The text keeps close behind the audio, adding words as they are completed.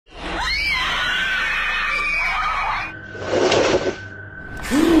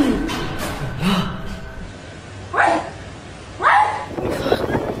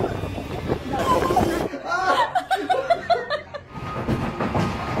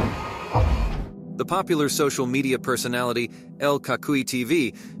The popular social media personality El Kakui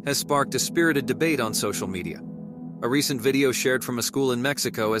TV has sparked a spirited debate on social media. A recent video shared from a school in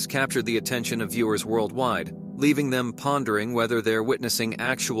Mexico has captured the attention of viewers worldwide, leaving them pondering whether they're witnessing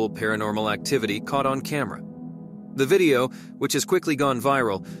actual paranormal activity caught on camera. The video, which has quickly gone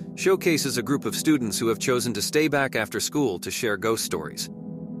viral, showcases a group of students who have chosen to stay back after school to share ghost stories.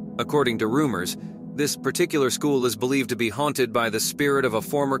 According to rumors, this particular school is believed to be haunted by the spirit of a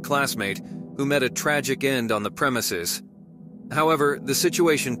former classmate who met a tragic end on the premises. However, the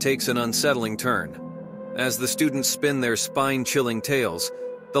situation takes an unsettling turn. As the students spin their spine-chilling tales,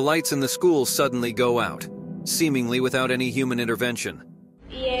 the lights in the school suddenly go out, seemingly without any human intervention.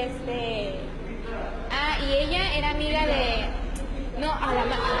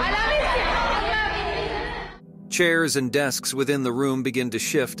 Chairs and desks within the room begin to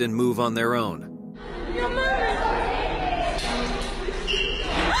shift and move on their own.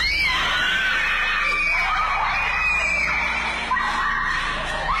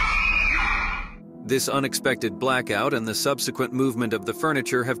 This unexpected blackout and the subsequent movement of the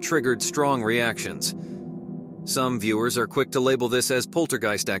furniture have triggered strong reactions. Some viewers are quick to label this as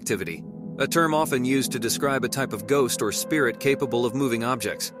poltergeist activity, a term often used to describe a type of ghost or spirit capable of moving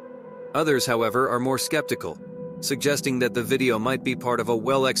objects. Others, however, are more skeptical, suggesting that the video might be part of a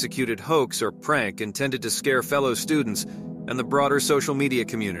well-executed hoax or prank intended to scare fellow students and the broader social media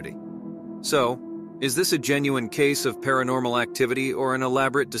community. So, is this a genuine case of paranormal activity or an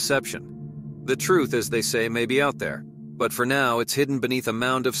elaborate deception? The truth, as they say, may be out there, but for now it's hidden beneath a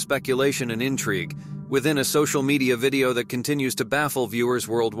mound of speculation and intrigue within a social media video that continues to baffle viewers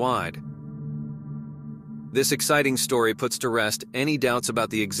worldwide. This exciting story puts to rest any doubts about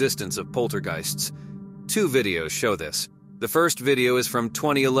the existence of poltergeists. Two videos show this. The first video is from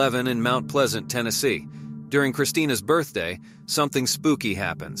 2011 in Mount Pleasant, Tennessee. During Christina's birthday, something spooky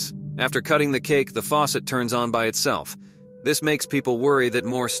happens. After cutting the cake, the faucet turns on by itself. This makes people worry that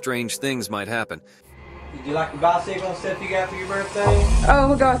more strange things might happen. Did you like the bicycle and stuff you got for your birthday? Oh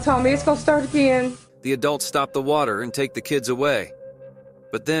my God, Tommy, it's gonna start again. The adults stop the water and take the kids away.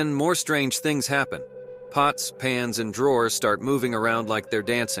 But then more strange things happen. Pots, pans, and drawers start moving around like they're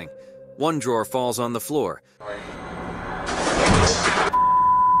dancing. One drawer falls on the floor.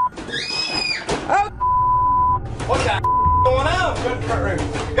 What's that going on? Go to the front room.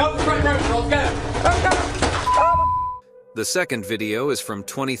 Go to the front room, let's go. The second video is from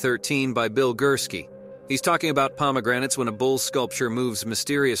 2013 by Bill Gursky. He's talking about pomegranates when a bull's sculpture moves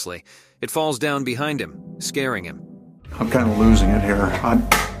mysteriously. It falls down behind him, scaring him. I'm kind of losing it here.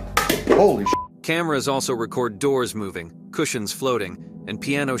 Holy shit. Cameras also record doors moving, cushions floating, and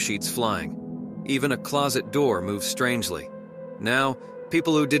piano sheets flying. Even a closet door moves strangely. Now,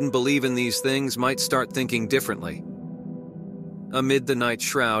 people who didn't believe in these things might start thinking differently. Amid the night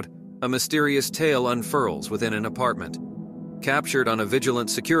shroud, a mysterious tale unfurls within an apartment. Captured on a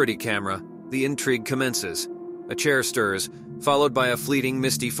vigilant security camera, the intrigue commences. A chair stirs, followed by a fleeting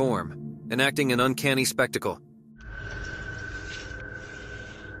misty form, enacting an uncanny spectacle.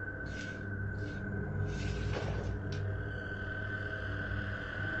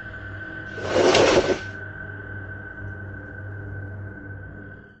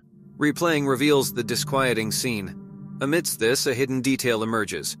 Replaying reveals the disquieting scene. Amidst this, a hidden detail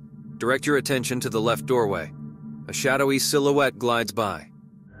emerges. Direct your attention to the left doorway. A shadowy silhouette glides by.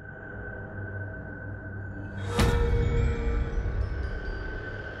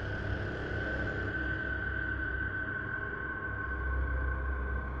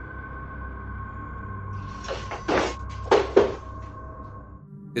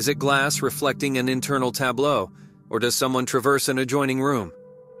 Is it glass reflecting an internal tableau, or does someone traverse an adjoining room?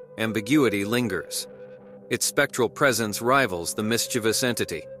 Ambiguity lingers. Its spectral presence rivals the mischievous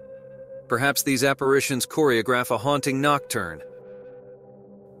entity. Perhaps these apparitions choreograph a haunting nocturne.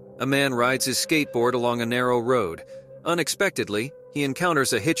 A man rides his skateboard along a narrow road. Unexpectedly, he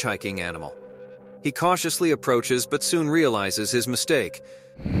encounters a hitchhiking animal. He cautiously approaches but soon realizes his mistake.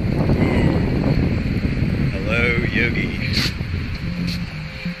 Hello, Yogi.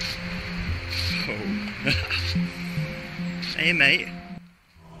 Oh. Hey, mate.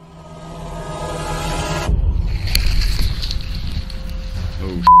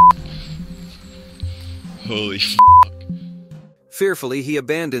 Oh, holy f***. Fearfully, he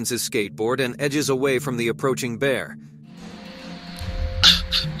abandons his skateboard and edges away from the approaching bear.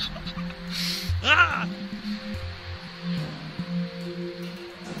 Ah!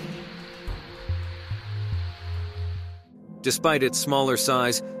 Despite its smaller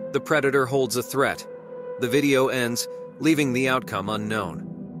size, the predator holds a threat. The video ends, leaving the outcome unknown.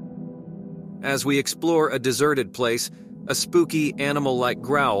 As we explore a deserted place, A spooky, animal-like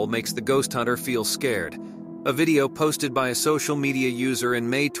growl makes the ghost hunter feel scared. A video posted by a social media user in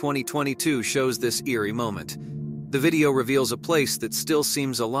May 2022 shows this eerie moment. The video reveals a place that still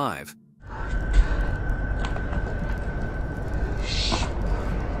seems alive.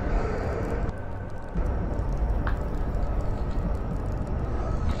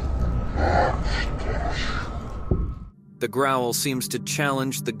 The growl seems to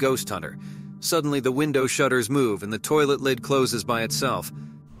challenge the ghost hunter. Suddenly, the window shutters move and the toilet lid closes by itself.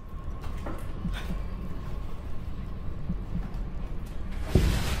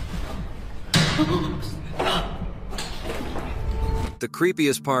 The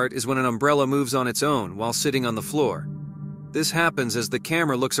creepiest part is when an umbrella moves on its own while sitting on the floor. This happens as the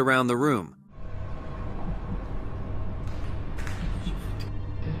camera looks around the room.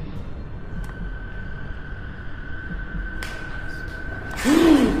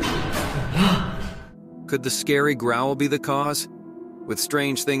 Could the scary growl be the cause? With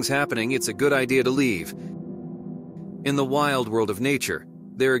strange things happening, it's a good idea to leave. In the wild world of nature,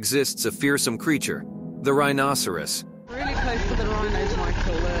 there exists a fearsome creature, the rhinoceros. Really close to the rhinos,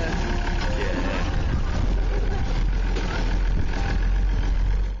 Michael.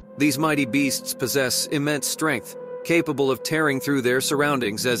 These mighty beasts possess immense strength, capable of tearing through their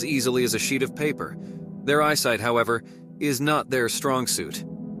surroundings as easily as a sheet of paper. Their eyesight, however, is not their strong suit.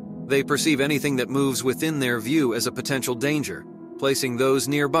 They perceive anything that moves within their view as a potential danger, placing those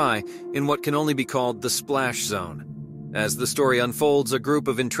nearby in what can only be called the splash zone. As the story unfolds, a group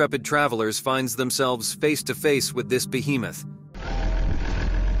of intrepid travelers finds themselves face to face with this behemoth.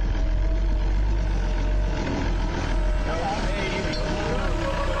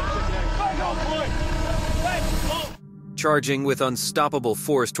 Charging with unstoppable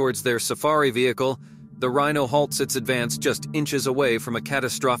force towards their safari vehicle, the rhino halts its advance just inches away from a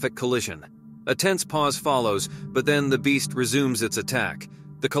catastrophic collision. A tense pause follows, but then the beast resumes its attack.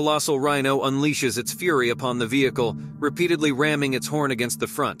 The colossal rhino unleashes its fury upon the vehicle, repeatedly ramming its horn against the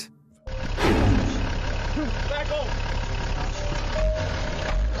front.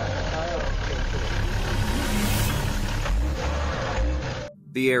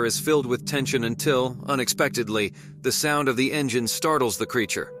 The air is filled with tension until, unexpectedly, the sound of the engine startles the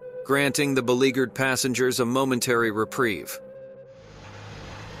creature, granting the beleaguered passengers a momentary reprieve.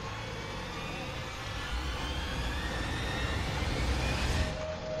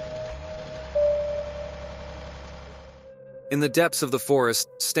 In the depths of the forest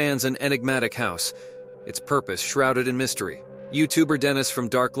stands an enigmatic house, its purpose shrouded in mystery. YouTuber Dennis from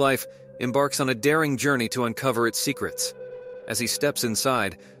Dark Life embarks on a daring journey to uncover its secrets. As he steps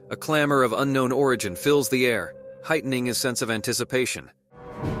inside, a clamor of unknown origin fills the air, heightening his sense of anticipation.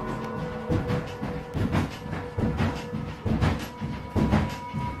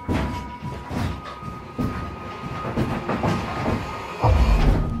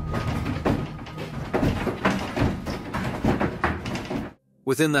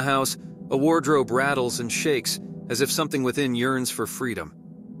 Within the house, a wardrobe rattles and shakes as if something within yearns for freedom.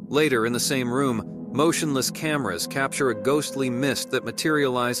 Later, in the same room, motionless cameras capture a ghostly mist that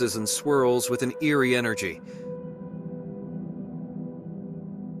materializes and swirls with an eerie energy.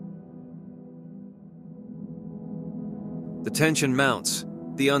 The tension mounts.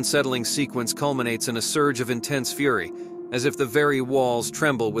 The unsettling sequence culminates in a surge of intense fury, as if the very walls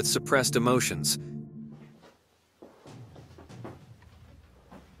tremble with suppressed emotions.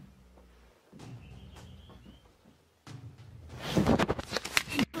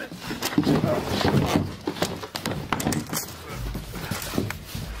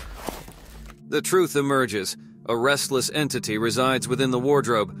 The truth emerges. A restless entity resides within the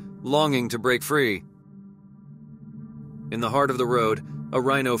wardrobe, longing to break free. In the heart of the road, a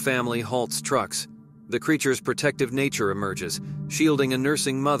rhino family halts trucks. The creature's protective nature emerges, shielding a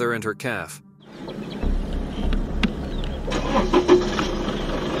nursing mother and her calf.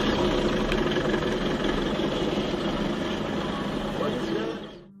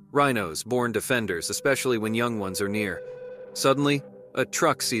 Rhinos, born defenders, especially when young ones are near. Suddenly, a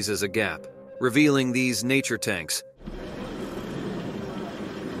truck seizes a gap, revealing these nature tanks.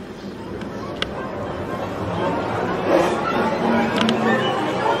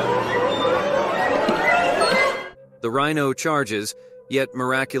 The rhino charges, yet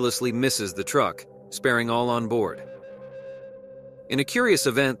miraculously misses the truck, sparing all on board. In a curious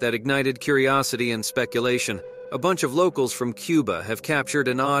event that ignited curiosity and speculation, a bunch of locals from Cuba have captured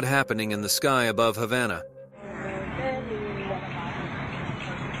an odd happening in the sky above Havana.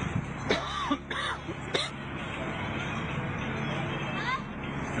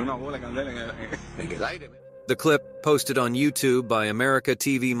 The clip, posted on YouTube by America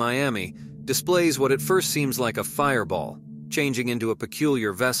TV Miami, displays what at first seems like a fireball, changing into a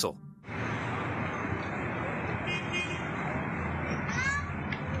peculiar vessel.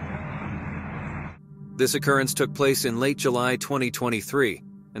 This occurrence took place in late July 2023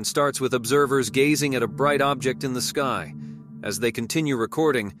 and starts with observers gazing at a bright object in the sky. As they continue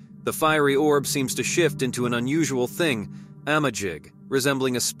recording, the fiery orb seems to shift into an unusual thing, amajig,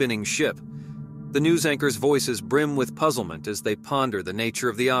 resembling a spinning ship. The news anchors' voices brim with puzzlement as they ponder the nature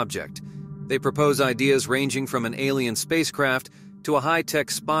of the object. They propose ideas ranging from an alien spacecraft to a high-tech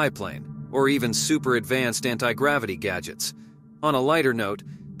spy plane, or even super-advanced anti-gravity gadgets. On a lighter note,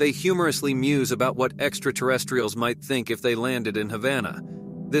 they humorously muse about what extraterrestrials might think if they landed in Havana.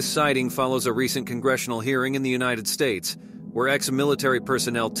 This sighting follows a recent congressional hearing in the United States, where ex-military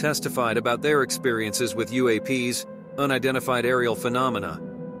personnel testified about their experiences with UAPs, unidentified aerial phenomena.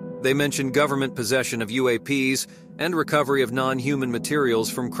 They mentioned government possession of UAPs and recovery of non-human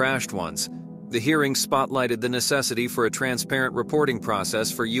materials from crashed ones. The hearing spotlighted the necessity for a transparent reporting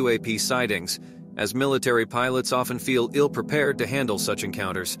process for UAP sightings, as military pilots often feel ill-prepared to handle such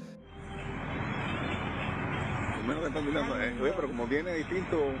encounters.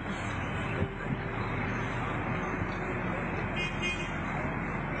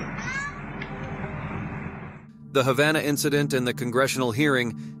 The Havana incident and the congressional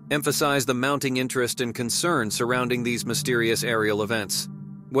hearing emphasize the mounting interest and concern surrounding these mysterious aerial events.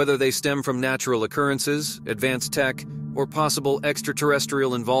 Whether they stem from natural occurrences, advanced tech, or possible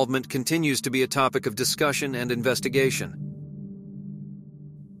extraterrestrial involvement continues to be a topic of discussion and investigation.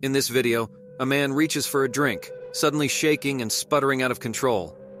 In this video, a man reaches for a drink, suddenly shaking and sputtering out of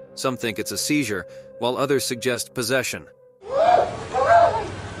control. Some think it's a seizure, while others suggest possession.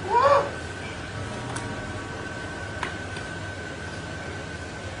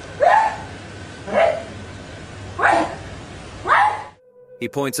 He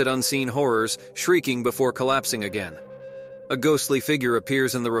points at unseen horrors, shrieking before collapsing again. A ghostly figure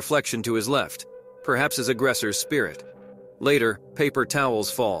appears in the reflection to his left, perhaps his aggressor's spirit. Later, paper towels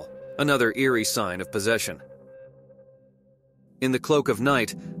fall, another eerie sign of possession. In the cloak of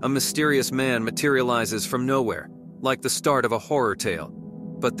night, a mysterious man materializes from nowhere, like the start of a horror tale.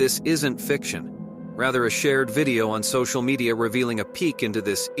 But this isn't fiction, rather a shared video on social media revealing a peek into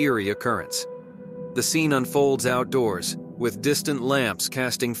this eerie occurrence. The scene unfolds outdoors, with distant lamps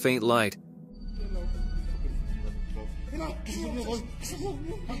casting faint light.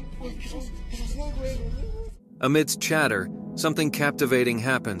 Amidst chatter, something captivating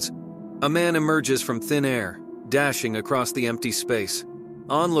happens. A man emerges from thin air, dashing across the empty space.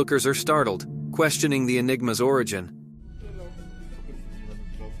 Onlookers are startled, questioning the enigma's origin.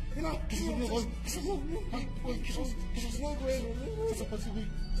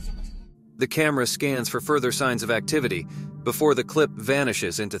 The camera scans for further signs of activity before the clip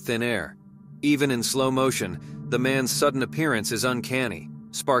vanishes into thin air. Even in slow motion, the man's sudden appearance is uncanny,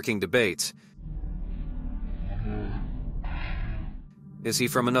 sparking debates. Is he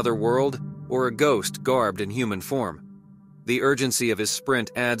from another world, or a ghost garbed in human form? The urgency of his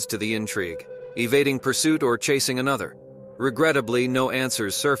sprint adds to the intrigue, evading pursuit or chasing another. Regrettably, no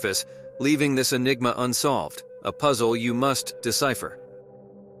answers surface, leaving this enigma unsolved, a puzzle you must decipher.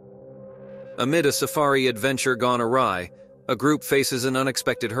 Amid a safari adventure gone awry, a group faces an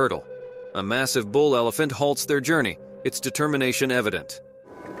unexpected hurdle. A massive bull elephant halts their journey, its determination evident.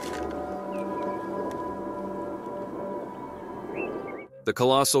 The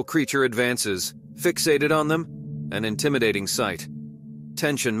colossal creature advances, fixated on them, an intimidating sight.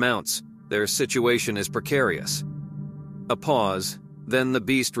 Tension mounts, their situation is precarious. A pause, then the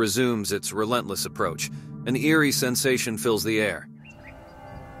beast resumes its relentless approach. An eerie sensation fills the air.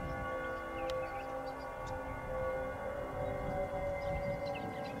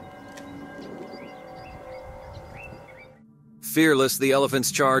 Fearless, the elephant's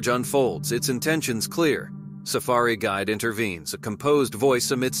charge unfolds, its intentions clear. Safari guide intervenes, a composed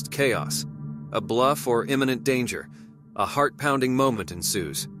voice amidst chaos. A bluff or imminent danger. A heart-pounding moment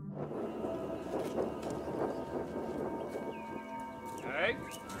ensues. Hey!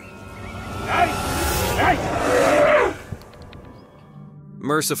 Hey! Hey!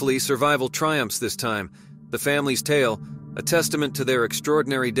 Mercifully, survival triumphs this time. The family's tale, a testament to their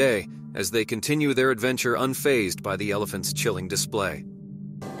extraordinary day, as they continue their adventure unfazed by the elephant's chilling display.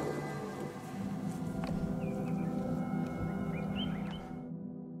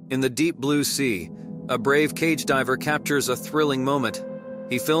 In the deep blue sea, a brave cage diver captures a thrilling moment.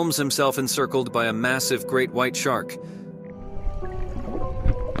 He films himself encircled by a massive great white shark.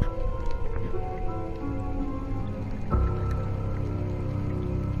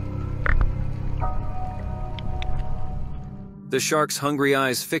 The shark's hungry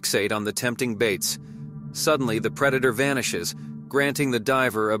eyes fixate on the tempting baits. Suddenly, the predator vanishes, granting the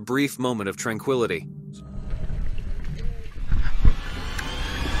diver a brief moment of tranquility.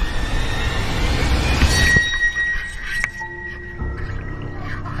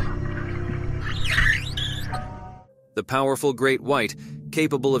 The powerful great white,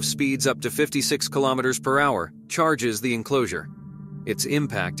 capable of speeds up to 56 kilometers per hour, charges the enclosure. Its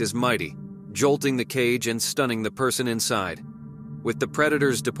impact is mighty, jolting the cage and stunning the person inside. With the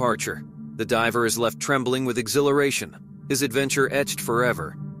predator's departure, the diver is left trembling with exhilaration, his adventure etched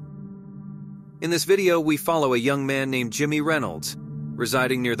forever. In this video, we follow a young man named Jimmy Reynolds.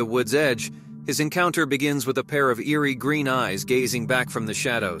 Residing near the wood's edge, his encounter begins with a pair of eerie green eyes gazing back from the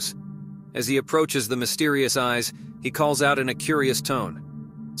shadows. As he approaches the mysterious eyes, he calls out in a curious tone.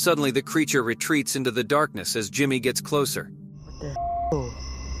 Suddenly, the creature retreats into the darkness as Jimmy gets closer. What the hell?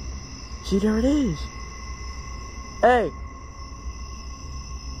 See, there it is. Hey!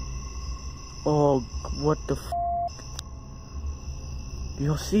 Oh, what the f***?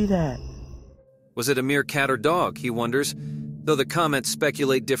 You'll see that. Was it a mere cat or dog, he wonders, though the comments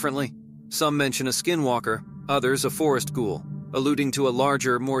speculate differently. Some mention a skinwalker, others a forest ghoul, alluding to a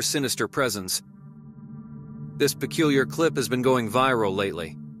larger, more sinister presence. This peculiar clip has been going viral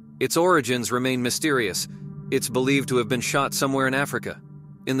lately. Its origins remain mysterious. It's believed to have been shot somewhere in Africa.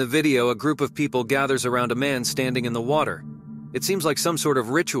 In the video, a group of people gathers around a man standing in the water. It seems like some sort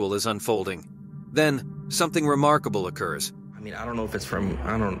of ritual is unfolding. Then, something remarkable occurs. I mean, I don't know if it's from,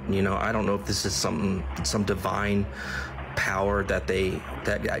 I don't know if this is some divine power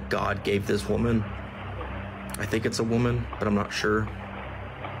that God gave this woman. I think it's a woman, but I'm not sure.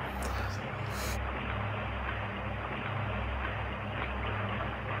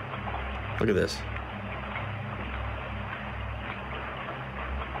 Look at this.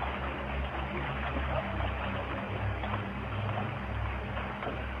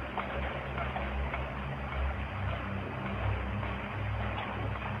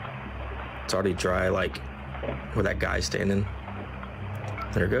 It's already dry, like where that guy's standing.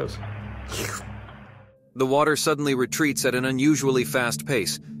 There it goes. The water suddenly retreats at an unusually fast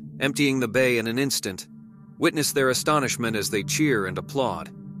pace, emptying the bay in an instant. Witness their astonishment as they cheer and applaud.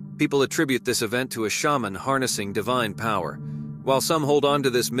 People attribute this event to a shaman harnessing divine power. While some hold on to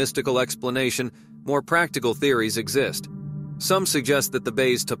this mystical explanation, more practical theories exist. Some suggest that the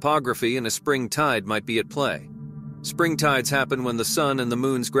bay's topography and a spring tide might be at play. Spring tides happen when the sun and the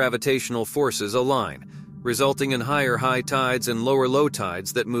moon's gravitational forces align, resulting in higher high tides and lower low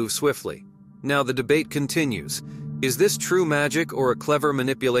tides that move swiftly. Now the debate continues. Is this true magic or a clever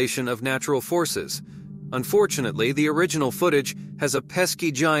manipulation of natural forces? Unfortunately, the original footage has a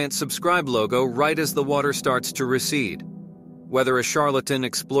pesky giant subscribe logo right as the water starts to recede. Whether a charlatan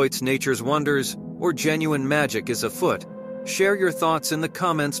exploits nature's wonders or genuine magic is afoot, share your thoughts in the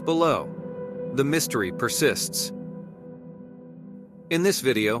comments below. The mystery persists. In this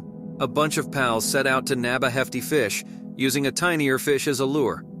video, a bunch of pals set out to nab a hefty fish, using a tinier fish as a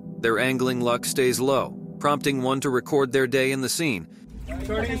lure. Their angling luck stays low, prompting one to record their day in the scene.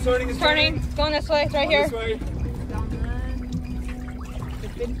 Turning. It's going this way. It's right here.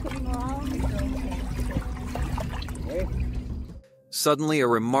 Suddenly, a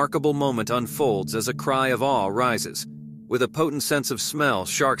remarkable moment unfolds as a cry of awe rises. With a potent sense of smell,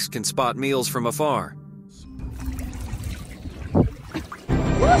 sharks can spot meals from afar.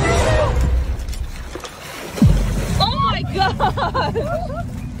 Oh my God!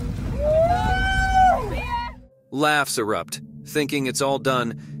 Laughs erupt, thinking it's all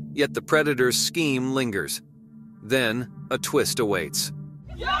done, yet the predator's scheme lingers. Then, a twist awaits.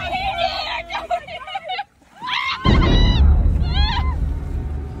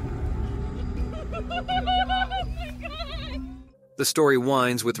 The story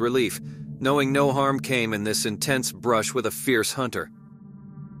winds with relief, knowing no harm came in this intense brush with a fierce hunter.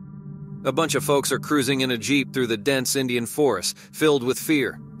 A bunch of folks are cruising in a jeep through the dense Indian forest, filled with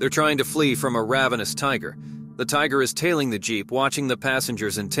fear. They're trying to flee from a ravenous tiger. The tiger is tailing the jeep, watching the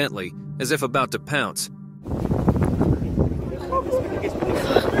passengers intently, as if about to pounce.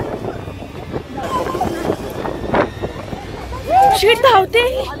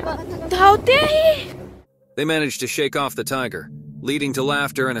 They manage to shake off the tiger, leading to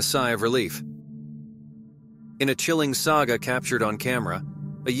laughter and a sigh of relief. In a chilling saga captured on camera,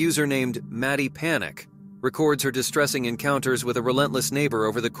 a user named Maddie Panic records her distressing encounters with a relentless neighbor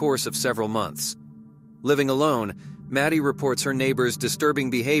over the course of several months. Living alone, Maddie reports her neighbor's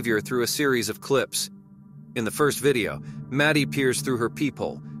disturbing behavior through a series of clips. In the first video, Maddie peers through her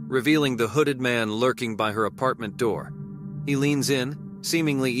peephole, revealing the hooded man lurking by her apartment door. He leans in,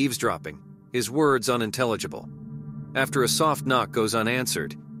 seemingly eavesdropping, his words unintelligible. After a soft knock goes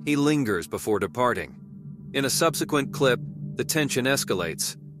unanswered, he lingers before departing. In a subsequent clip, the tension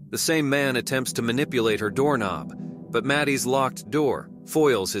escalates. The same man attempts to manipulate her doorknob, but Maddie's locked door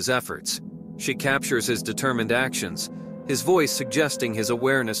foils his efforts. She captures his determined actions, his voice suggesting his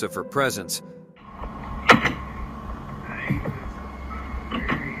awareness of her presence.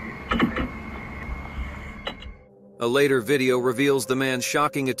 A later video reveals the man's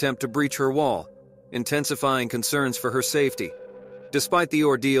shocking attempt to breach her wall, intensifying concerns for her safety. Despite the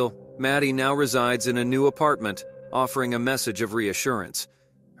ordeal, Maddie now resides in a new apartment, offering a message of reassurance.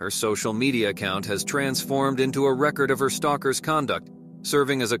 Her social media account has transformed into a record of her stalker's conduct,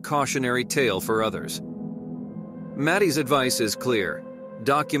 serving as a cautionary tale for others. Maddie's advice is clear.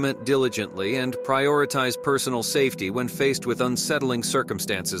 Document diligently and prioritize personal safety when faced with unsettling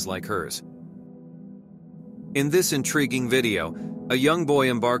circumstances like hers. In this intriguing video, a young boy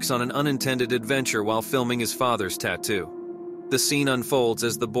embarks on an unintended adventure while filming his father's tattoo. The scene unfolds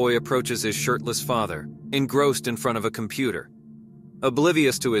as the boy approaches his shirtless father, engrossed in front of a computer.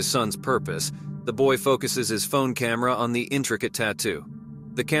 Oblivious to his son's purpose, the boy focuses his phone camera on the intricate tattoo.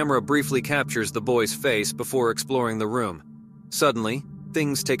 The camera briefly captures the boy's face before exploring the room. Suddenly,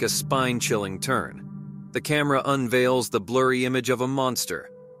 things take a spine-chilling turn. The camera unveils the blurry image of a monster,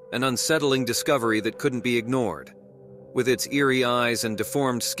 an unsettling discovery that couldn't be ignored. With its eerie eyes and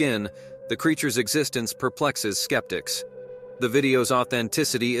deformed skin, the creature's existence perplexes skeptics. The video's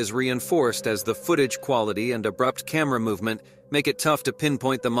authenticity is reinforced as the footage quality and abrupt camera movement make it tough to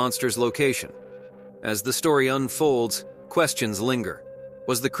pinpoint the monster's location. As the story unfolds, questions linger.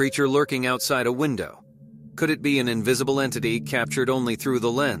 Was the creature lurking outside a window? Could it be an invisible entity captured only through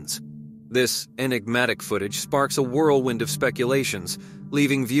the lens? This enigmatic footage sparks a whirlwind of speculations,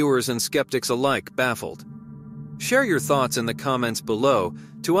 leaving viewers and skeptics alike baffled. Share your thoughts in the comments below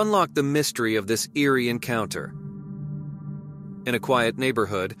to unlock the mystery of this eerie encounter. In a quiet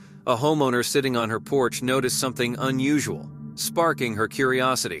neighborhood, a homeowner sitting on her porch noticed something unusual, sparking her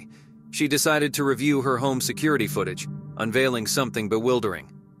curiosity. She decided to review her home security footage, unveiling something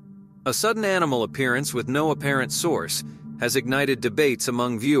bewildering. A sudden animal appearance with no apparent source has ignited debates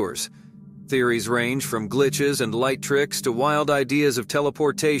among viewers. Theories range from glitches and light tricks to wild ideas of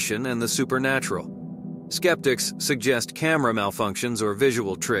teleportation and the supernatural. Skeptics suggest camera malfunctions or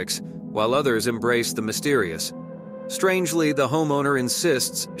visual tricks, while others embrace the mysterious. Strangely, the homeowner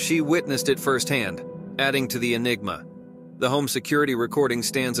insists she witnessed it firsthand, adding to the enigma. The home security recording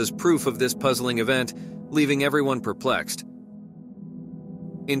stands as proof of this puzzling event, leaving everyone perplexed.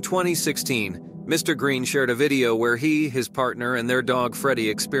 In 2016, Mr. Green shared a video where he, his partner, and their dog Freddy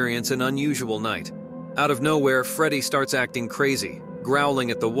experience an unusual night. Out of nowhere, Freddy starts acting crazy,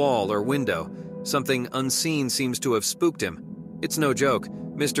 growling at the wall or window. Something unseen seems to have spooked him. It's no joke,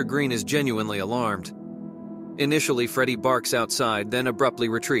 Mr. Green is genuinely alarmed. Initially, Freddy barks outside, then abruptly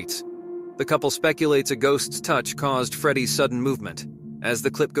retreats. The couple speculates a ghost's touch caused Freddy's sudden movement. As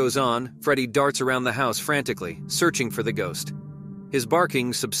the clip goes on, Freddy darts around the house frantically, searching for the ghost. His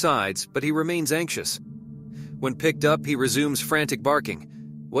barking subsides, but he remains anxious. When picked up, he resumes frantic barking.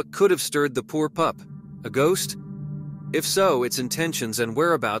 What could have stirred the poor pup? A ghost? If so, its intentions and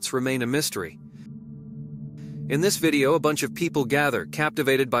whereabouts remain a mystery. In this video, a bunch of people gather,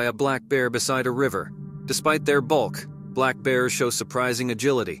 captivated by a black bear beside a river. Despite their bulk, black bears show surprising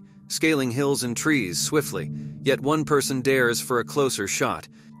agility, scaling hills and trees swiftly, yet one person dares for a closer shot.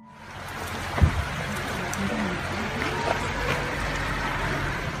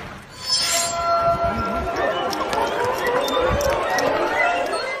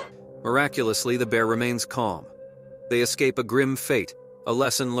 Miraculously, the bear remains calm. They escape a grim fate, a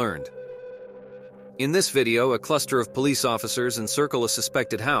lesson learned. In this video, a cluster of police officers encircle a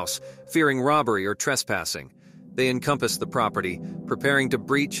suspected house, fearing robbery or trespassing. They encompass the property, preparing to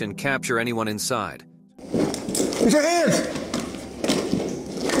breach and capture anyone inside. Put your hands!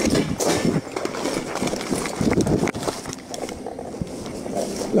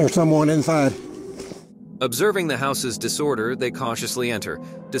 There's someone inside. Observing the house's disorder, they cautiously enter,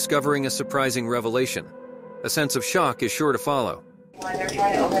 discovering a surprising revelation. A sense of shock is sure to follow.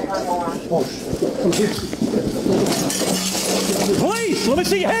 Police! Let me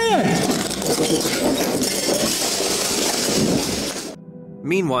see your hands!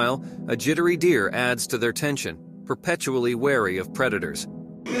 Meanwhile, a jittery deer adds to their tension, perpetually wary of predators.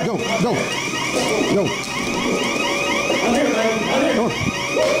 Go, go, go. Go, go, come on.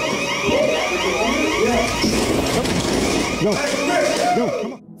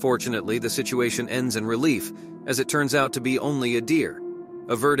 Fortunately, the situation ends in relief, as it turns out to be only a deer,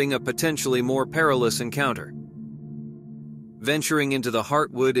 averting a potentially more perilous encounter. Venturing into the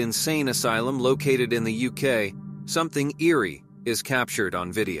Heartwood Insane Asylum located in the UK, something eerie is captured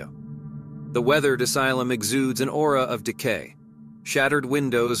on video. The weathered asylum exudes an aura of decay. Shattered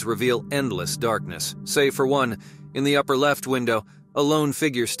windows reveal endless darkness, save for one. In the upper left window, a lone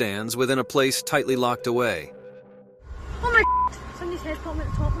figure stands within a place tightly locked away. Oh my somebody's head's popping at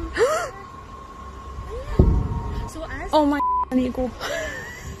the top one. So it is? Oh my I need to go.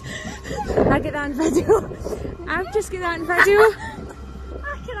 I get that in video. I just get that in video.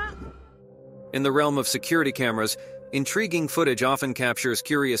 In the realm of security cameras, intriguing footage often captures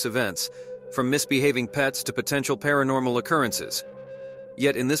curious events, from misbehaving pets to potential paranormal occurrences.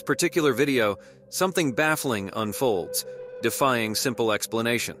 Yet in this particular video, something baffling unfolds, defying simple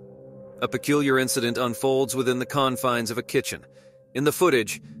explanation. A peculiar incident unfolds within the confines of a kitchen. In the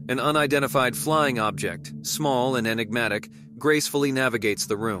footage, an unidentified flying object, small and enigmatic, gracefully navigates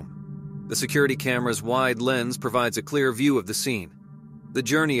the room. The security camera's wide lens provides a clear view of the scene. The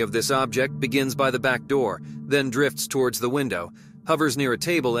journey of this object begins by the back door, then drifts towards the window, hovers near a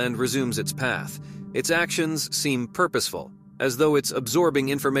table and resumes its path. Its actions seem purposeful, as though it's absorbing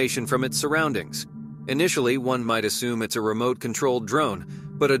information from its surroundings. Initially, one might assume it's a remote-controlled drone,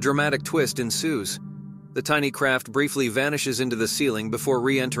 but a dramatic twist ensues. The tiny craft briefly vanishes into the ceiling before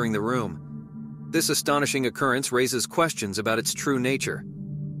re-entering the room. This astonishing occurrence raises questions about its true nature.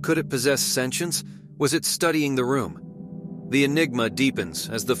 Could it possess sentience? Was it studying the room? The enigma deepens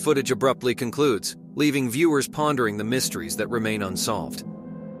as the footage abruptly concludes, leaving viewers pondering the mysteries that remain unsolved.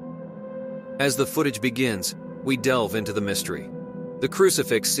 As the footage begins, we delve into the mystery. The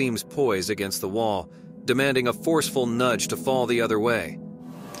crucifix seems poised against the wall, demanding a forceful nudge to fall the other way.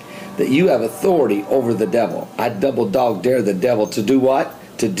 That you have authority over the devil. I double dog dare the devil to do what?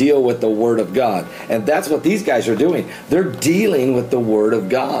 To deal with the Word of God. And that's what these guys are doing. They're dealing with the Word of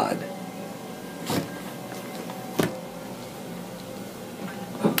God.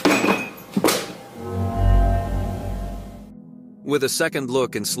 With a second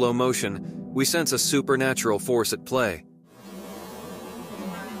look in slow motion, we sense a supernatural force at play.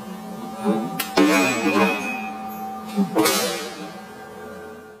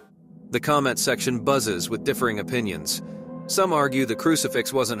 The comment section buzzes with differing opinions. Some argue the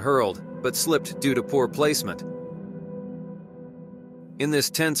crucifix wasn't hurled, but slipped due to poor placement. In this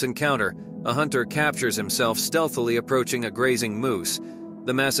tense encounter, a hunter captures himself stealthily approaching a grazing moose.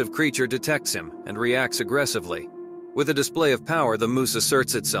 The massive creature detects him and reacts aggressively. With a display of power, the moose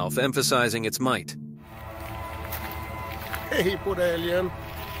asserts itself, emphasizing its might. Hej på dig, alien.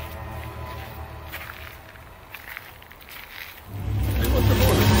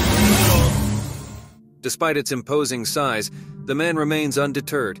 Despite its imposing size, the man remains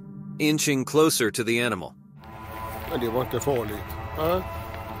undeterred, inching closer to the animal. Men det var inte farligt. Ja?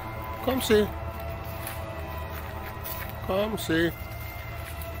 Kom se. Kom se.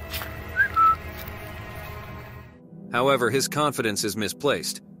 However, his confidence is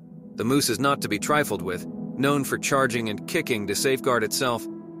misplaced. The moose is not to be trifled with, known for charging and kicking to safeguard itself.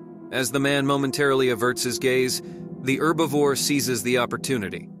 As the man momentarily averts his gaze, the herbivore seizes the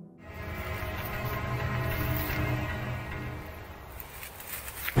opportunity.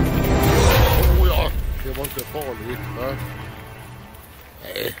 Oh ja, det var inte farligt. Va?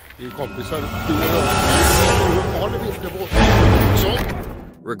 Nej, det är kompisar.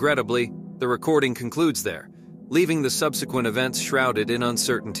 Regrettably, the recording concludes there, leaving the subsequent events shrouded in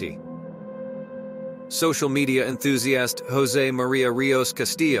uncertainty. Social media enthusiast Jose Maria Rios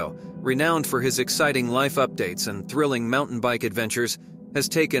Castillo, renowned for his exciting life updates and thrilling mountain bike adventures, has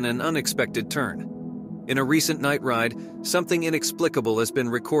taken an unexpected turn. In a recent night ride, something inexplicable has been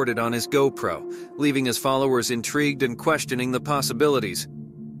recorded on his GoPro, leaving his followers intrigued and questioning the possibilities.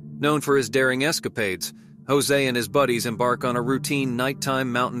 Known for his daring escapades, Jose and his buddies embark on a routine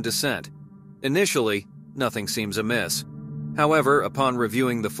nighttime mountain descent. Initially, nothing seems amiss. However, upon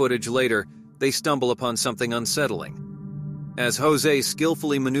reviewing the footage later, they stumble upon something unsettling. As Jose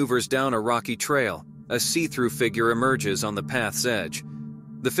skillfully maneuvers down a rocky trail, a see-through figure emerges on the path's edge.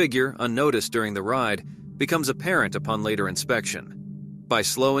 The figure, unnoticed during the ride, becomes apparent upon later inspection. By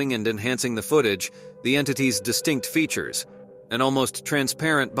slowing and enhancing the footage, the entity's distinct features, an almost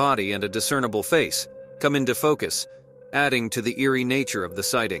transparent body and a discernible face, come into focus, adding to the eerie nature of the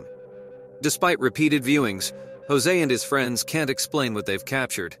sighting. Despite repeated viewings, Jose and his friends can't explain what they've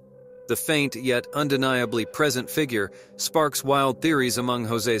captured. The faint yet undeniably present figure sparks wild theories among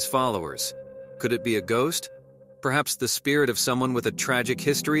Jose's followers. Could it be a ghost? Perhaps the spirit of someone with a tragic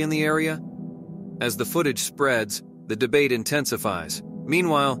history in the area? As the footage spreads, the debate intensifies.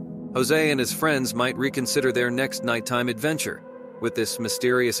 Meanwhile, Jose and his friends might reconsider their next nighttime adventure, with this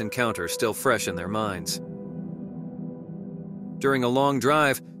mysterious encounter still fresh in their minds. During a long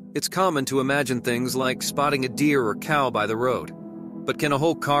drive, It's common to imagine things like spotting a deer or cow by the road. But can a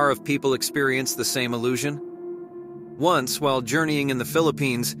whole car of people experience the same illusion? Once, while journeying in the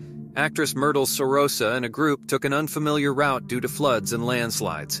Philippines, actress Myrtle Sorosa and a group took an unfamiliar route due to floods and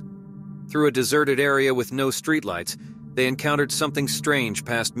landslides. Through a deserted area with no streetlights, they encountered something strange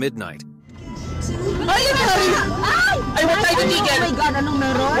past midnight.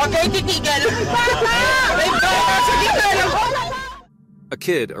 A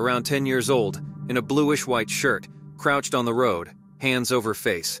kid around 10 years old, in a bluish-white shirt, crouched on the road, hands over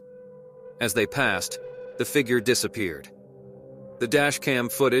face. As they passed, the figure disappeared. The dashcam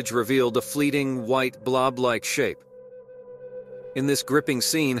footage revealed a fleeting, white, blob-like shape. In this gripping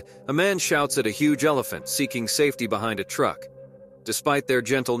scene, a man shouts at a huge elephant seeking safety behind a truck. Despite their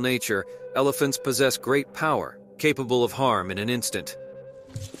gentle nature, elephants possess great power, capable of harm in an instant.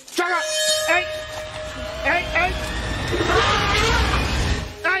 Hey! Hey! Hey!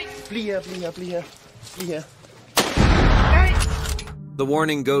 Hey! Bli her, bli her, bli her. Bli her. Hey! The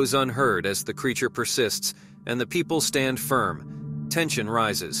warning goes unheard as the creature persists, and the people stand firm. Tension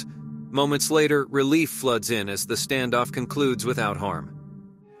rises. Moments later, relief floods in as the standoff concludes without harm.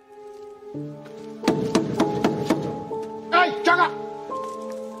 Hey, Jagger!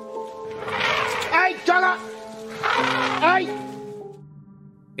 Hey, Jagger! Hey!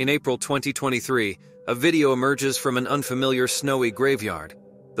 In April 2023, a video emerges from an unfamiliar snowy graveyard.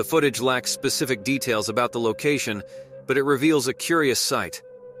 The footage lacks specific details about the location, but it reveals a curious sight.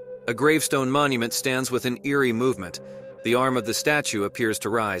 A gravestone monument stands with an eerie movement. The arm of the statue appears to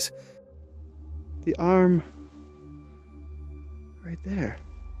rise. The arm... right there.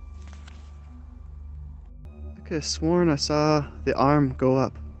 I could have sworn I saw the arm go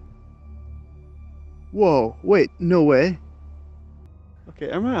up. Whoa, wait, no way. Okay,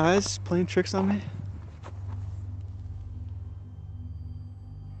 are my eyes playing tricks on me?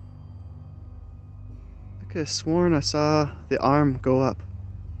 I could have sworn I saw the arm go up.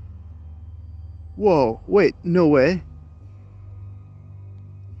 Whoa, wait, no way.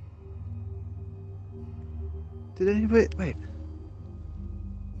 Did anybody... wait.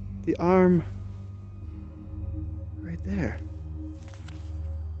 The arm... right there.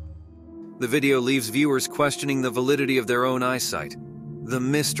 The video leaves viewers questioning the validity of their own eyesight. The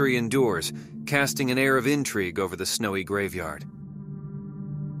mystery endures, casting an air of intrigue over the snowy graveyard.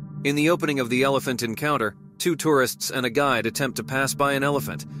 In the opening of the elephant encounter, 2 tourists and a guide attempt to pass by an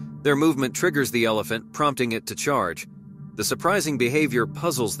elephant. Their movement triggers the elephant, prompting it to charge. The surprising behavior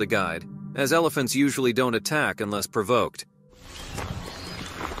puzzles the guide, as elephants usually don't attack unless provoked.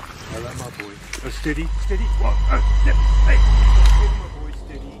 I like my boy. Oh, steady, steady. What? Hey! Steady, my boy,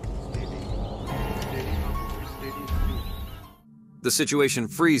 steady, steady. Steady, my boy, steady. The situation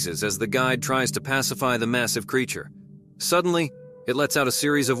freezes as the guide tries to pacify the massive creature. Suddenly, it lets out a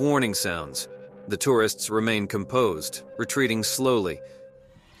series of warning sounds. The tourists remain composed, retreating slowly.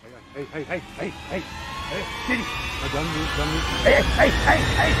 Hey, hey, hey, hey, hey, hey, steady. Done me. Hey, hey, hey,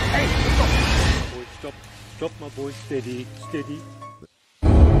 hey, hey. Boy, stop, stop, my boy, steady, steady.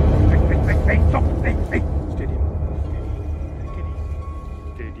 Hey, stop, hey, hey, steady,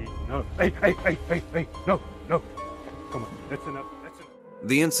 steady, no, hey, no, come on, that's enough.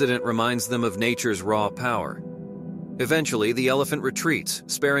 The incident reminds them of nature's raw power. Eventually, the elephant retreats,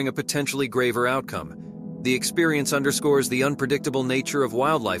 sparing a potentially graver outcome. The experience underscores the unpredictable nature of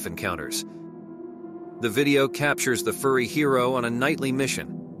wildlife encounters. The video captures the furry hero on a nightly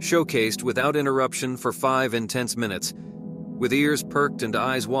mission, showcased without interruption for 5 intense minutes. With ears perked and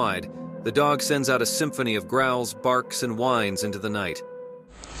eyes wide, the dog sends out a symphony of growls, barks, and whines into the night.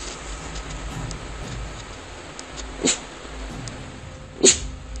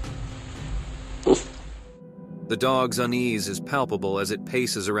 The dog's unease is palpable as it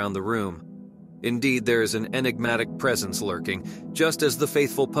paces around the room. Indeed, there is an enigmatic presence lurking, just as the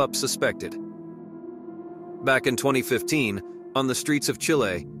faithful pup suspected. Back in 2015, on the streets of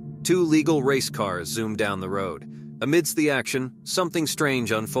Chile, 2 legal race cars zoom down the road. Amidst the action, something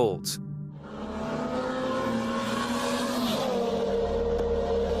strange unfolds.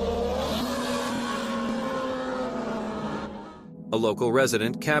 A local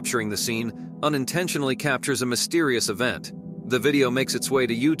resident capturing the scene unintentionally captures a mysterious event. The video makes its way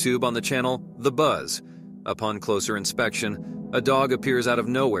to YouTube on the channel The Buzz. Upon closer inspection, a dog appears out of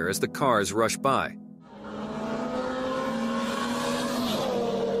nowhere as the cars rush by.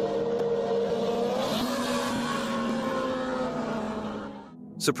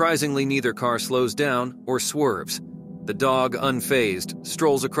 Surprisingly, neither car slows down or swerves. The dog, unfazed,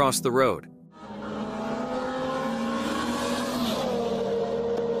 strolls across the road.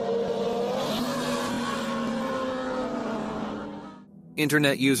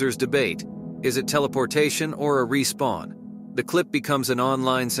 Internet users debate, is it teleportation or a respawn? The clip becomes an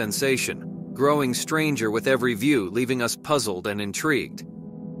online sensation, growing stranger with every view, leaving us puzzled and intrigued.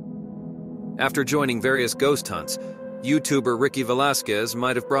 After joining various ghost hunts, YouTuber Ricky Velasquez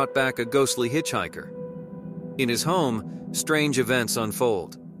might have brought back a ghostly hitchhiker. In his home, strange events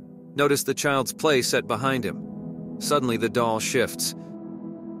unfold. Notice the child's play set behind him. Suddenly the doll shifts.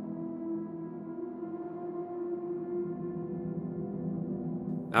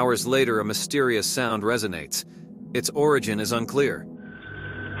 Hours later, a mysterious sound resonates. Its origin is unclear.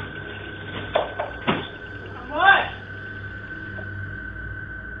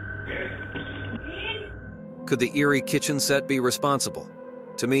 Could the eerie kitchen set be responsible?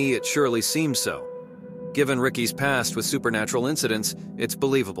 To me, it surely seems so. Given Ricky's past with supernatural incidents, it's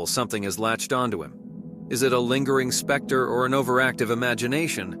believable something has latched onto him. Is it a lingering specter or an overactive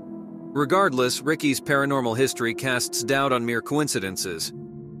imagination? Regardless, Ricky's paranormal history casts doubt on mere coincidences.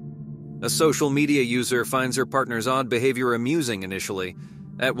 A social media user finds her partner's odd behavior amusing initially.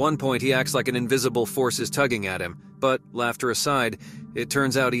 At one point, he acts like an invisible force is tugging at him, but, laughter aside, it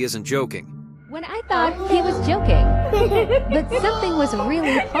turns out he isn't joking. When I thought he was joking, but something was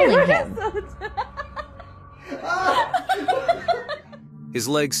really pulling him. His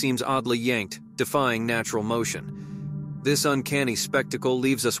leg seems oddly yanked, defying natural motion. This uncanny spectacle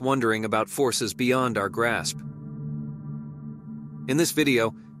leaves us wondering about forces beyond our grasp. In this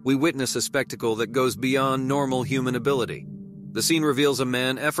video, we witness a spectacle that goes beyond normal human ability. The scene reveals a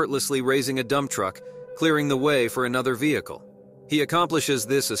man effortlessly raising a dump truck, clearing the way for another vehicle. He accomplishes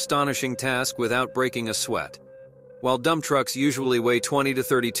this astonishing task without breaking a sweat. While dump trucks usually weigh 20 to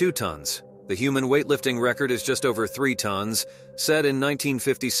 32 tons, the human weightlifting record is just over 3 tons, set in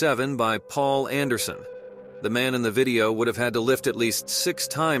 1957 by Paul Anderson. The man in the video would have had to lift at least 6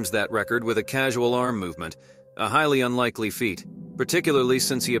 times that record with a casual arm movement, a highly unlikely feat, particularly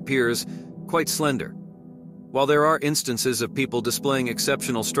since he appears quite slender. While there are instances of people displaying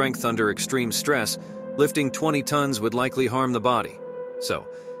exceptional strength under extreme stress, lifting 20 tons would likely harm the body. So,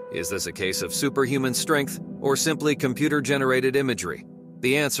 is this a case of superhuman strength or simply computer-generated imagery?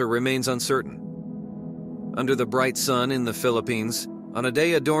 The answer remains uncertain. Under the bright sun in the Philippines, on a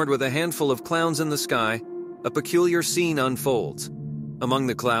day adorned with a handful of clowns in the sky, a peculiar scene unfolds. Among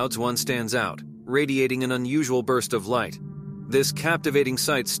the clouds, one stands out, radiating an unusual burst of light. This captivating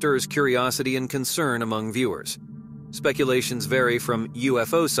sight stirs curiosity and concern among viewers. Speculations vary from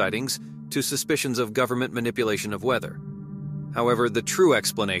UFO sightings to suspicions of government manipulation of weather. However, the true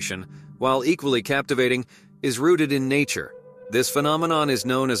explanation, while equally captivating, is rooted in nature. This phenomenon is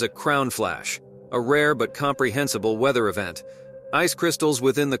known as a crown flash, a rare but comprehensible weather event. Ice crystals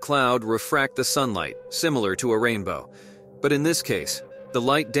within the cloud refract the sunlight, similar to a rainbow. But in this case, the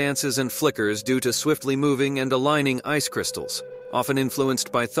light dances and flickers due to swiftly moving and aligning ice crystals, often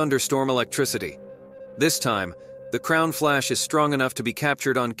influenced by thunderstorm electricity. This time, the crown flash is strong enough to be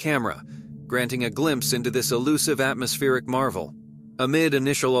captured on camera, granting a glimpse into this elusive atmospheric marvel. Amid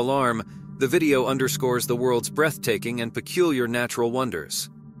initial alarm, the video underscores the world's breathtaking and peculiar natural wonders.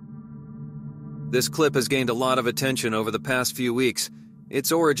 This clip has gained a lot of attention over the past few weeks.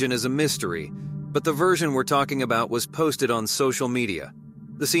 Its origin is a mystery, but the version we're talking about was posted on social media.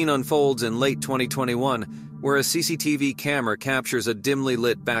 The scene unfolds in late 2021, where a CCTV camera captures a dimly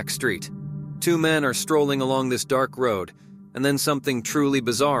lit back street. 2 men are strolling along this dark road, and then something truly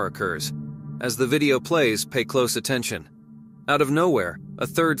bizarre occurs. As the video plays, pay close attention. Out of nowhere, a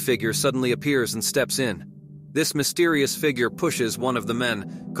third figure suddenly appears and steps in. This mysterious figure pushes one of the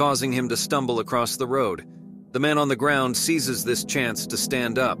men, causing him to stumble across the road. The man on the ground seizes this chance to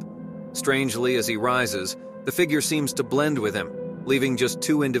stand up. Strangely, as he rises, the figure seems to blend with him, leaving just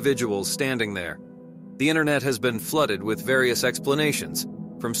 2 individuals standing there. The internet has been flooded with various explanations,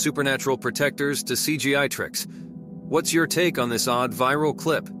 from supernatural protectors to CGI tricks. What's your take on this odd viral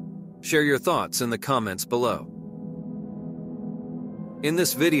clip? Share your thoughts in the comments below. In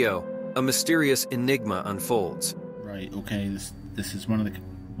this video, a mysterious enigma unfolds. Right, okay, this is one of the...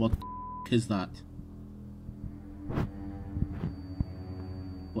 What the is that?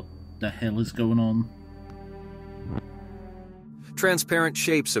 What the hell is going on? Transparent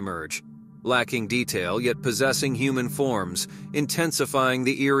shapes emerge, lacking detail yet possessing human forms, intensifying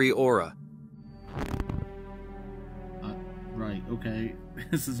the eerie aura. Right, okay.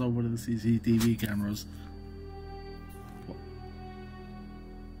 This is on one of the CCTV cameras.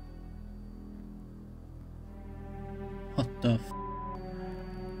 What the f...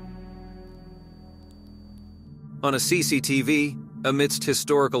 On a CCTV, amidst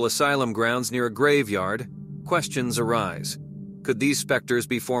historical asylum grounds near a graveyard, questions arise. Could these specters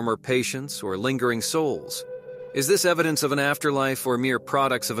be former patients or lingering souls? Is this evidence of an afterlife or mere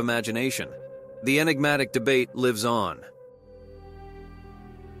products of imagination? The enigmatic debate lives on.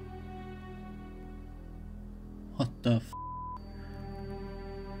 What the f?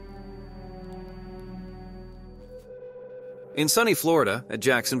 In sunny Florida, at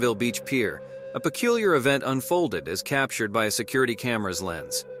Jacksonville Beach Pier, a peculiar event unfolded as captured by a security camera's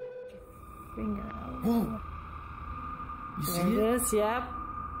lens. Whoa. You see it? There it is, yep.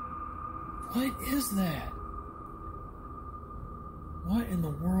 What is that? What in the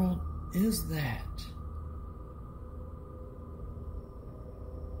world is that?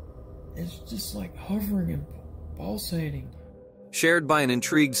 It's just like hovering and pulsating. Shared by an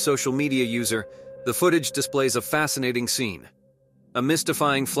intrigued social media user, the footage displays a fascinating scene. A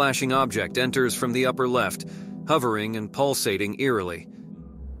mystifying flashing object enters from the upper left, hovering and pulsating eerily.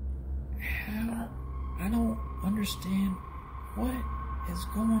 How? I don't understand what is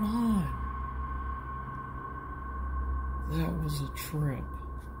going on. That was a trip.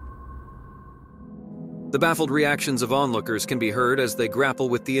 The baffled reactions of onlookers can be heard as they grapple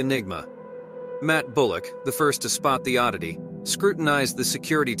with the enigma. Matt Bullock, the first to spot the oddity, scrutinized the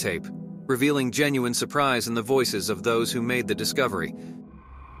security tape, revealing genuine surprise in the voices of those who made the discovery.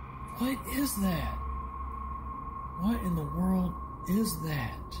 What is that? What in the world is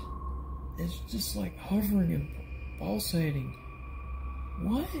that? It's just like hovering and pulsating.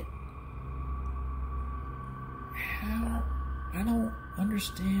 What? How? I don't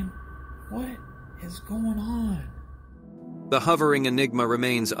understand what is going on. The hovering enigma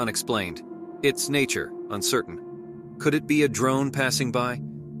remains unexplained, its nature uncertain. Could it be a drone passing by,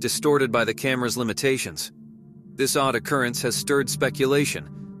 distorted by the camera's limitations? This odd occurrence has stirred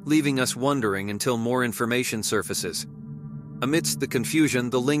speculation, leaving us wondering until more information surfaces. Amidst the confusion,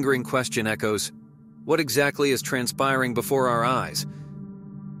 the lingering question echoes, what exactly is transpiring before our eyes?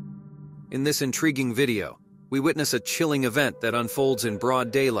 In this intriguing video, we witness a chilling event that unfolds in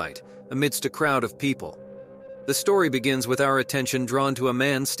broad daylight, amidst a crowd of people. The story begins with our attention drawn to a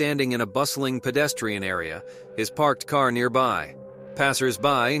man standing in a bustling pedestrian area, his parked car nearby.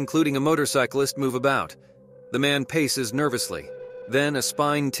 Passers-by, including a motorcyclist, move about. The man paces nervously. Then a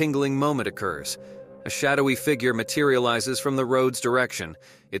spine-tingling moment occurs. A shadowy figure materializes from the road's direction,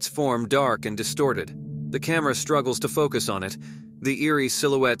 its form dark and distorted. The camera struggles to focus on it. The eerie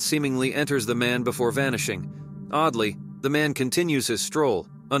silhouette seemingly enters the man before vanishing. Oddly, the man continues his stroll,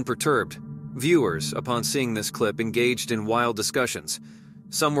 unperturbed. Viewers, upon seeing this clip, engaged in wild discussions.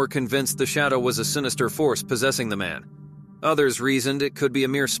 Some were convinced the shadow was a sinister force possessing the man. Others reasoned it could be a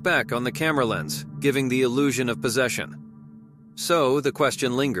mere speck on the camera lens, giving the illusion of possession. So, the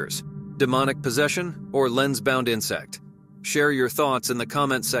question lingers. Demonic possession or lens-bound insect? Share your thoughts in the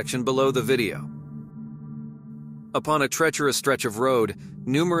comment section below the video. Upon a treacherous stretch of road,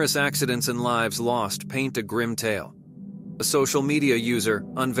 numerous accidents and lives lost paint a grim tale. A social media user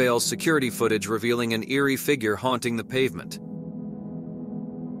unveils security footage revealing an eerie figure haunting the pavement.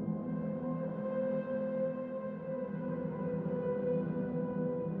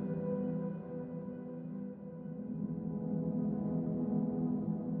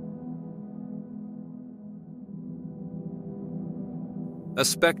 A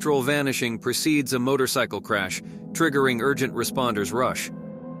spectral vanishing precedes a motorcycle crash, triggering urgent responders' rush.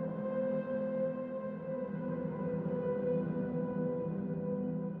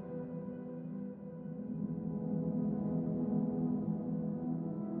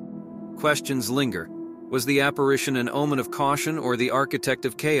 Questions linger. Was the apparition an omen of caution or the architect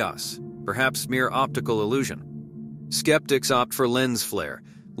of chaos? Perhaps mere optical illusion. Skeptics opt for lens flare,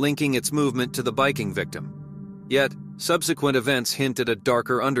 linking its movement to the biking victim. Yet, subsequent events hint at a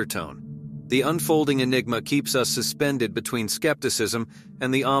darker undertone. The unfolding enigma keeps us suspended between skepticism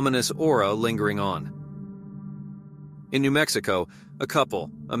and the ominous aura lingering on. In New Mexico, a couple,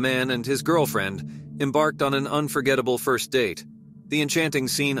 a man and his girlfriend, embarked on an unforgettable first date. The enchanting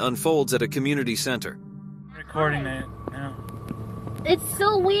scene unfolds at a community center. Recording it now. It's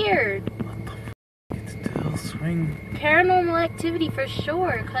so weird. It's still swing. Paranormal activity for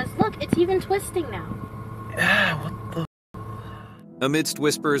sure, because look, it's even twisting now. Yeah, what the? Amidst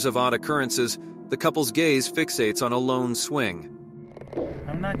whispers of odd occurrences, the couple's gaze fixates on a lone swing.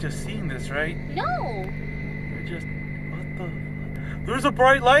 I'm not just seeing this, right? No. You're just... what the... There's a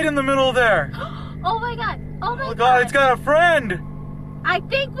bright light in the middle there. Oh my god. Oh my god. Oh god, it's got a friend. I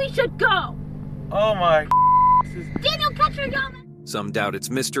think we should go. Oh my... Daniel, catch your yaman. Some doubt its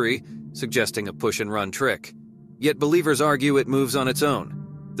mystery, suggesting a push-and-run trick. Yet believers argue it moves on its own.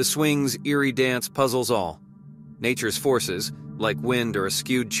 The swing's eerie dance puzzles all. Nature's forces, like wind or a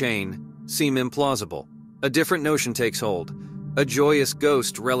skewed chain, seem implausible. A different notion takes hold. A joyous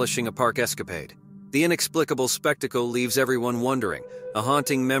ghost relishing a park escapade. The inexplicable spectacle leaves everyone wondering, a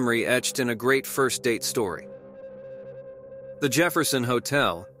haunting memory etched in a great first date story. The Jefferson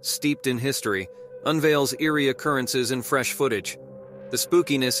Hotel, steeped in history, unveils eerie occurrences in fresh footage. The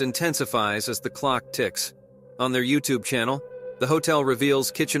spookiness intensifies as the clock ticks. On their YouTube channel, the hotel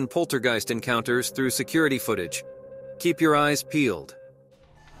reveals kitchen poltergeist encounters through security footage. Keep your eyes peeled.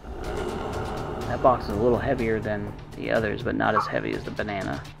 That box is a little heavier than the others, but not as heavy as the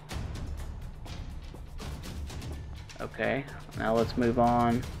banana. Okay, now let's move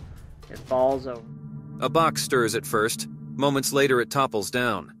on. It falls over. A box stirs at first. Moments later, it topples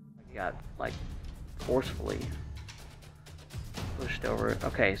down. You got, like, forcefully pushed over.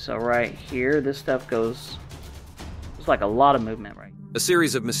 Okay, so right here, this stuff goes... There's like a lot of movement, right? A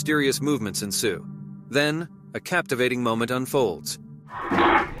series of mysterious movements ensue. Then, a captivating moment unfolds.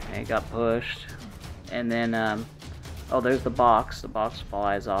 Okay, it got pushed. And then, oh, there's the box. The box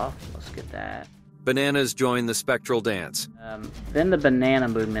flies off. Let's get that. Bananas join the spectral dance. Then the banana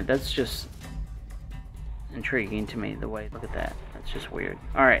movement, that's just intriguing to me, the way, look at that. That's just weird.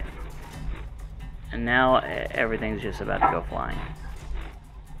 Alright. And now everything's just about to go flying.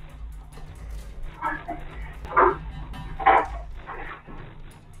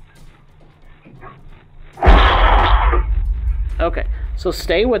 Okay, so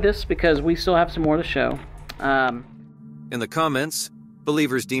stay with us because we still have some more to show. In the comments,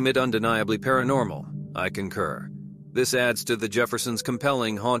 believers deem it undeniably paranormal. I concur. This adds to the Jeffersons'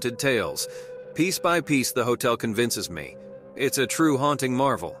 compelling haunted tales. Piece by piece, the hotel convinces me. It's a true haunting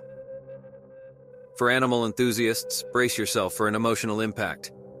marvel. For animal enthusiasts, brace yourself for an emotional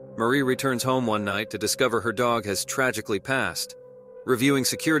impact. Marie returns home one night to discover her dog has tragically passed. Reviewing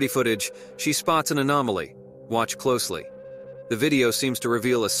security footage, she spots an anomaly. Watch closely. The video seems to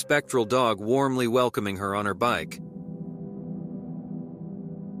reveal a spectral dog warmly welcoming her on her bike.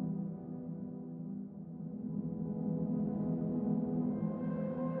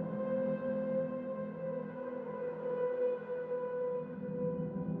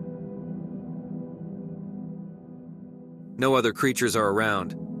 No other creatures are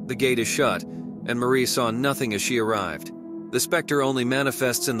around. The gate is shut, and Marie saw nothing as she arrived. The specter only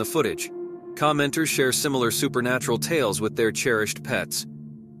manifests in the footage. Commenters share similar supernatural tales with their cherished pets.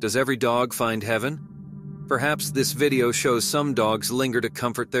 Does every dog find heaven? Perhaps this video shows some dogs linger to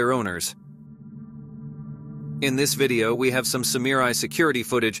comfort their owners. In this video, we have some Samurai security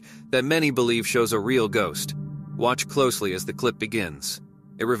footage that many believe shows a real ghost. Watch closely as the clip begins.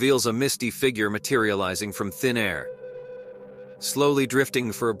 It reveals a misty figure materializing from thin air. Slowly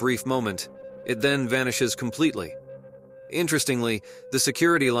drifting for a brief moment, it then vanishes completely. Interestingly, the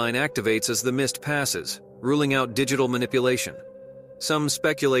security line activates as the mist passes, ruling out digital manipulation. Some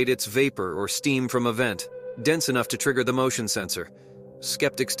speculate it's vapor or steam from a vent, dense enough to trigger the motion sensor.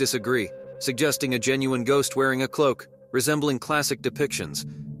 Skeptics disagree, suggesting a genuine ghost wearing a cloak, resembling classic depictions.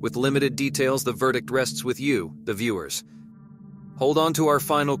 With limited details, the verdict rests with you, the viewers. Hold on to our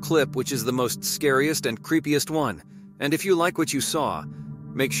final clip, which is the most scariest and creepiest one. And if you like what you saw,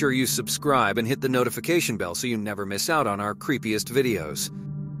 make sure you subscribe and hit the notification bell so you never miss out on our creepiest videos.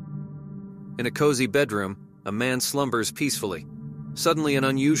 In a cozy bedroom, a man slumbers peacefully. Suddenly, an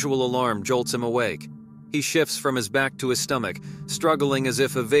unusual alarm jolts him awake. He shifts from his back to his stomach, struggling as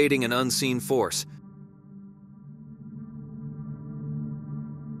if evading an unseen force.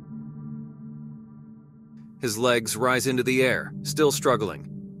 His legs rise into the air, still struggling.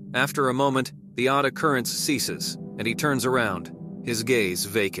 After a moment, the odd occurrence ceases, and he turns around, his gaze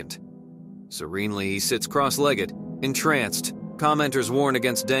vacant. Serenely, he sits cross-legged, entranced. Commenters warn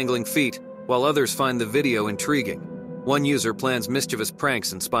against dangling feet, while others find the video intriguing. One user plans mischievous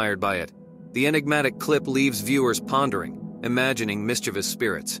pranks inspired by it. The enigmatic clip leaves viewers pondering, imagining mischievous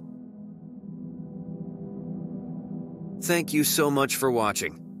spirits. Thank you so much for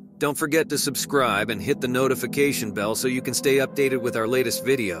watching. Don't forget to subscribe and hit the notification bell so you can stay updated with our latest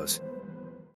videos.